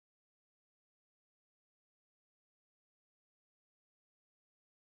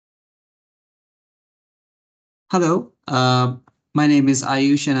Hello, my name is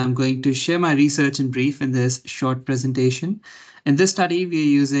Ayush, and I'm going to share my research in brief in this short presentation. In this study, we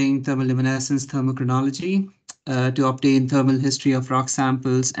are using thermoluminescence thermochronology to obtain thermal history of rock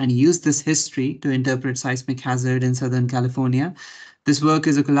samples and use this history to interpret seismic hazard in Southern California. This work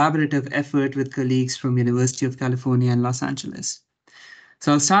is a collaborative effort with colleagues from University of California in Los Angeles.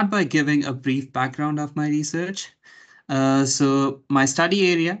 So I'll start by giving a brief background of my research. So my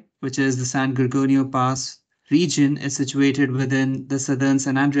study area, which is the San Gorgonio Pass region, is situated within the southern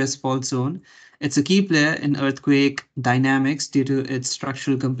San Andreas Fault Zone. It's a key player in earthquake dynamics due to its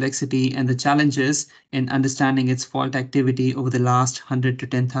structural complexity and the challenges in understanding its fault activity over the last 100 to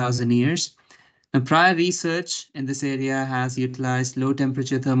 10,000 years. Now, prior research in this area has utilized low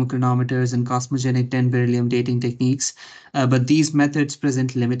temperature thermochronometers and cosmogenic 10 beryllium dating techniques, but these methods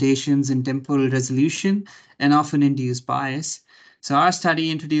present limitations in temporal resolution and often induce bias. So our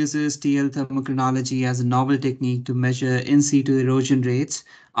study introduces TL thermochronology as a novel technique to measure in situ erosion rates,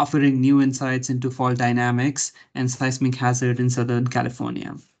 offering new insights into fault dynamics and seismic hazard in Southern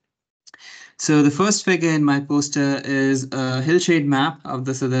California. So the first figure in my poster is a hillshade map of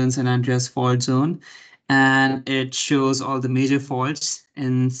the southern San Andreas fault zone, and it shows all the major faults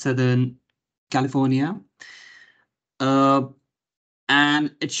in southern California. Uh,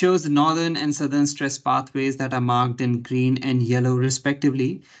 and it shows the northern and southern stress pathways that are marked in green and yellow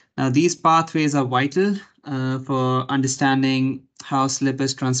respectively. Now, these pathways are vital for understanding how slip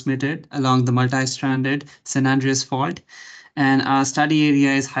is transmitted along the multi-stranded San Andreas fault, and our study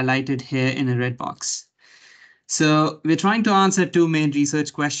area is highlighted here in a red box. So we're trying to answer two main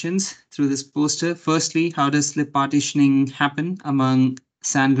research questions through this poster. Firstly, how does slip partitioning happen among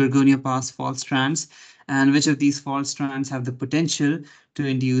San Gorgonio Pass fault strands? And which of these fault strands have the potential to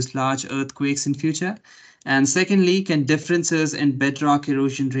induce large earthquakes in future? And secondly, can differences in bedrock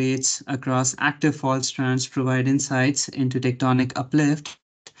erosion rates across active fault strands provide insights into tectonic uplift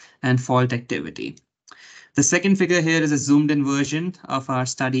and fault activity? The second figure here is a zoomed in version of our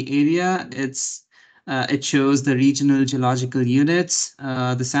study area. It shows the regional geological units,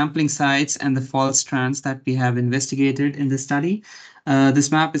 the sampling sites, and the fault strands that we have investigated in the study.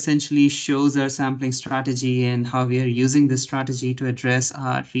 This map essentially shows our sampling strategy and how we are using this strategy to address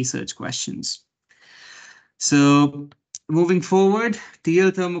our research questions. So moving forward,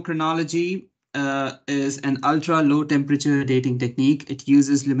 TL thermochronology is an ultra low temperature dating technique. It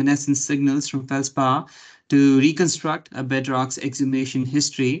uses luminescence signals from feldspar to reconstruct a bedrock's exhumation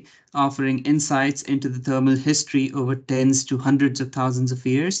history, offering insights into the thermal history over tens to hundreds of thousands of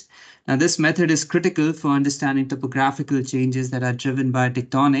years. Now, this method is critical for understanding topographical changes that are driven by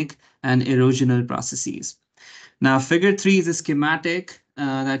tectonic and erosional processes. Now, figure 3 is a schematic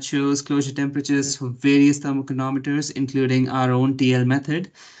that shows closure temperatures for various thermochronometers, including our own TL method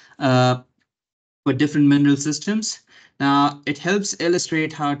uh, for different mineral systems. Now, it helps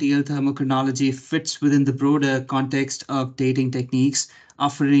illustrate how TL thermochronology fits within the broader context of dating techniques,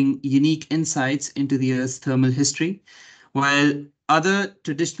 offering unique insights into the Earth's thermal history. While other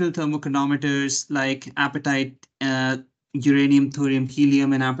traditional thermochronometers like apatite, uranium, thorium,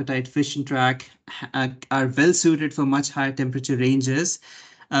 helium, and apatite fission track are well suited for much higher temperature ranges.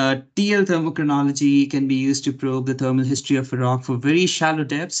 TL thermochronology can be used to probe the thermal history of a rock for very shallow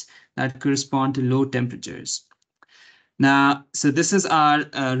depths that correspond to low temperatures. Now, so this is our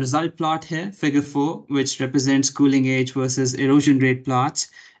result plot here, figure 4, which represents cooling age versus erosion rate plots.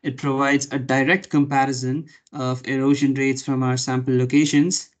 It provides a direct comparison of erosion rates from our sample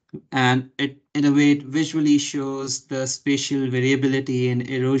locations, and it, in a way, it visually shows the spatial variability in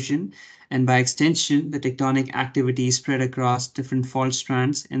erosion, and by extension, the tectonic activity spread across different fault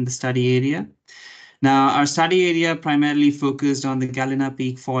strands in the study area. Now, our study area primarily focused on the Galena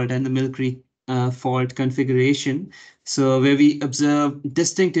Peak fault and the Mill Creek fault configuration. So where we observe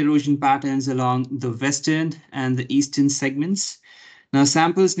distinct erosion patterns along the western and the eastern segments. Now,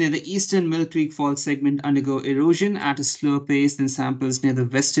 samples near the eastern Mill Creek fault segment undergo erosion at a slower pace than samples near the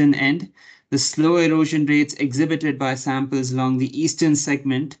western end. The slow erosion rates exhibited by samples along the eastern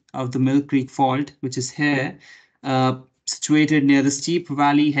segment of the Mill Creek fault, which is here, situated near the steep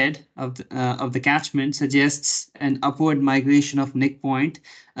valley head of the catchment, suggests an upward migration of Nick Point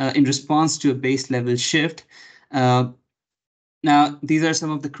in response to a base level shift. Uh, Now, these are some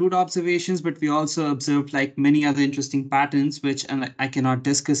of the crude observations, but we also observed like many other interesting patterns, which and I cannot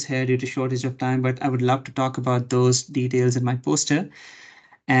discuss here due to shortage of time, but I would love to talk about those details in my poster.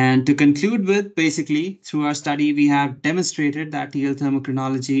 And to conclude with, basically, through our study, we have demonstrated that TL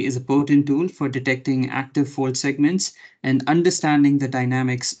thermochronology is a potent tool for detecting active fault segments and understanding the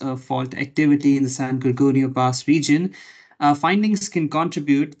dynamics of fault activity in the San Gorgonio Pass region. Our findings can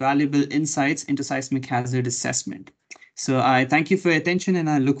contribute valuable insights into seismic hazard assessment. So I thank you for your attention and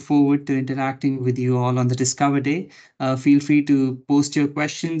I look forward to interacting with you all on the Discover Day. Feel free to post your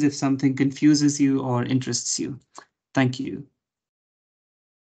questions if something confuses you or interests you. Thank you.